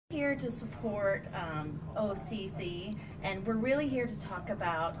Here to support OCC, and we're really here to talk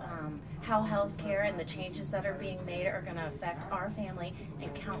about how healthcare and the changes that are being made are going to affect our family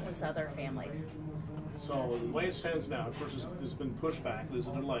and countless other families. So the way it stands now, of course, there's been pushback, there's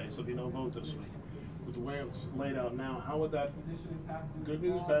a delay, so there'll be no vote this week. With the way it's laid out now, how would that, good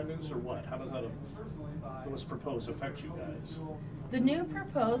news, bad news, or what? How does that, what's proposed, affect you guys? The new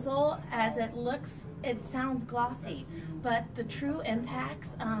proposal, as it looks, it sounds glossy, but the true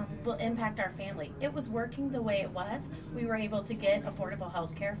impacts will impact our family. It was working the way it was. We were able to get affordable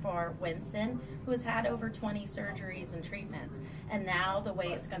health care for Winston, who has had over 20 surgeries and treatments. And now the way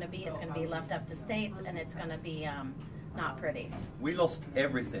it's going to be left up to states, and it's going to be not pretty. We lost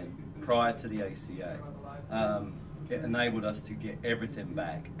everything prior to the ACA. It enabled us to get everything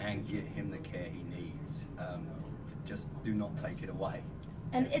back and get him the care he needs. Just do not take it away.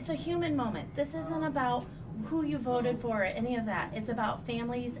 And it's a human moment. This isn't about who you voted for or any of that. It's about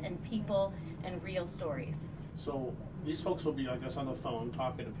families and people and real stories. So these folks will be, I guess, on the phone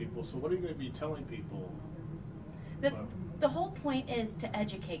talking to people. So what are you going to be telling people? The whole point is to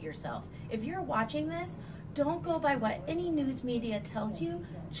educate yourself. If you're watching this, don't go by what any news media tells you.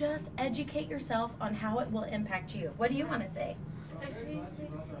 Just educate yourself on how it will impact you. What do you want to say?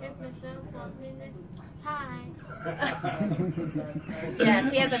 If Michelle calls me next, hi.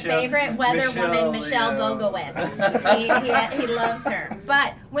 Yes, he has a favorite weather woman, Michelle Bogowitz. He loves her.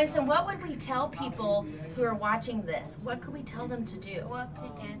 But, Winston, what would we tell people who are watching this? What could we tell them to do? Work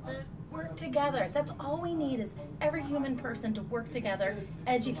together. Work together. That's all we need, is every human person to work together,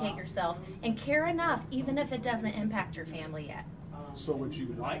 educate yourself, and care enough, even if it doesn't impact your family yet. So would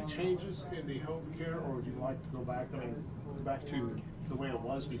you like changes in the health care, or would you like to go back, back to the way it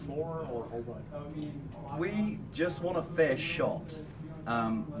was before, or what? We just want a fair shot.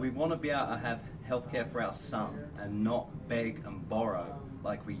 We want to be able to have health care for our son and not beg and borrow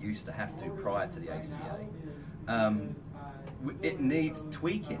like we used to have to prior to the ACA. It needs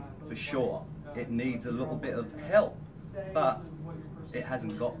tweaking, for sure. It needs a little bit of help, but it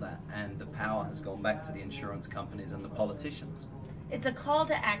hasn't got that, and the power has gone back to the insurance companies and the politicians. It's a call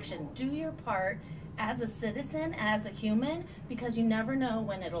to action. Do your part as a citizen, as a human, because you never know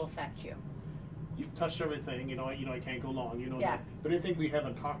when it'll affect you. You've touched everything. You know, I can't go long. You know Yeah. that. But anything we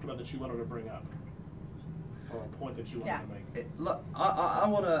haven't talked about that you wanted to bring up, or a point that you wanted to make? Look, I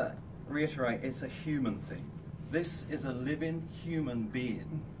want to reiterate, it's a human thing. This is a living human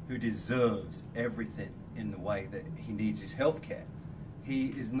being who deserves everything in the way that he needs his health care. He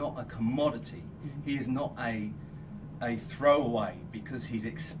is not a commodity. He is not a throwaway because he's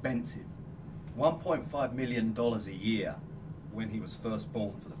expensive. $1.5 million a year when he was first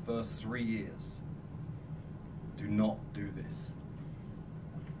born for the first 3 years. Do not do this.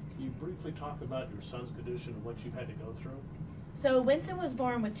 Can you briefly talk about your son's condition and what you've had to go through? So Winston was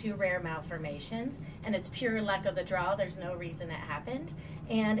born with 2 rare malformations, and it's pure luck of the draw. There's no reason it happened.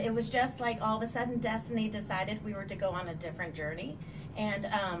 And it was just like all of a sudden destiny decided we were to go on a different journey. And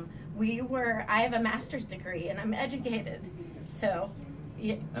I have a master's degree and I'm educated. So,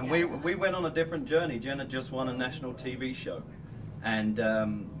 yeah. And we went on a different journey. Jenna just won a national TV show. And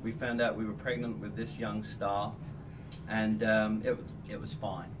we found out we were pregnant with this young star. And it was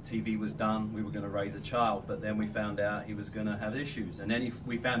fine. TV was done. We were going to raise a child, but then we found out he was going to have issues. And then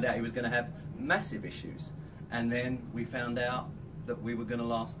we found out he was going to have massive issues. And then we found out that we were going to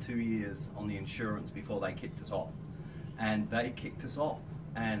last 2 years on the insurance before they kicked us off. And they kicked us off.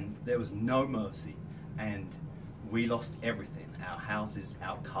 And there was no mercy. And we lost everything. Our houses,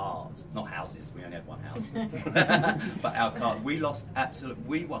 our cars. Not houses, we only had one house. But our cars. We lost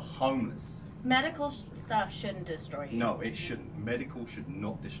we were homeless. Medical stuff shouldn't destroy you. No, it shouldn't. Medical should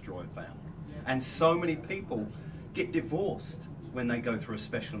not destroy a family. And so many people get divorced when they go through a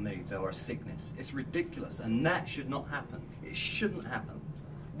special needs or a sickness. It's ridiculous, and that should not happen. It shouldn't happen.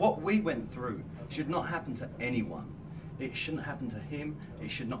 What we went through should not happen to anyone. It shouldn't happen to him.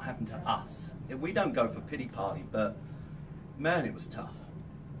 It should not happen to us. We don't go for pity party, but man, it was tough.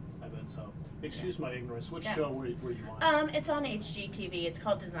 I bet so. Excuse my ignorance. Which show were you on? It's on HGTV. It's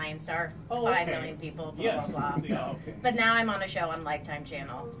called Design Star. Oh, 5 million people, blah, blah, blah. So. But now I'm on a show on Lifetime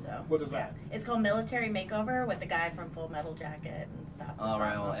Channel. So. What is that? It's called Military Makeover with the guy from Full Metal Jacket and stuff.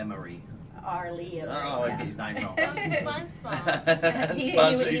 R.L. Emery. Arlie. Oh, I always get his name wrong. SpongeBob. He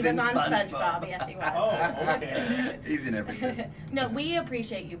was on SpongeBob. Yes, he was. Oh, okay. He's in everything. No, we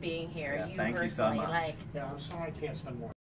appreciate you being here. Yeah, thank you so much. Yeah, I'm sorry I can't spend more.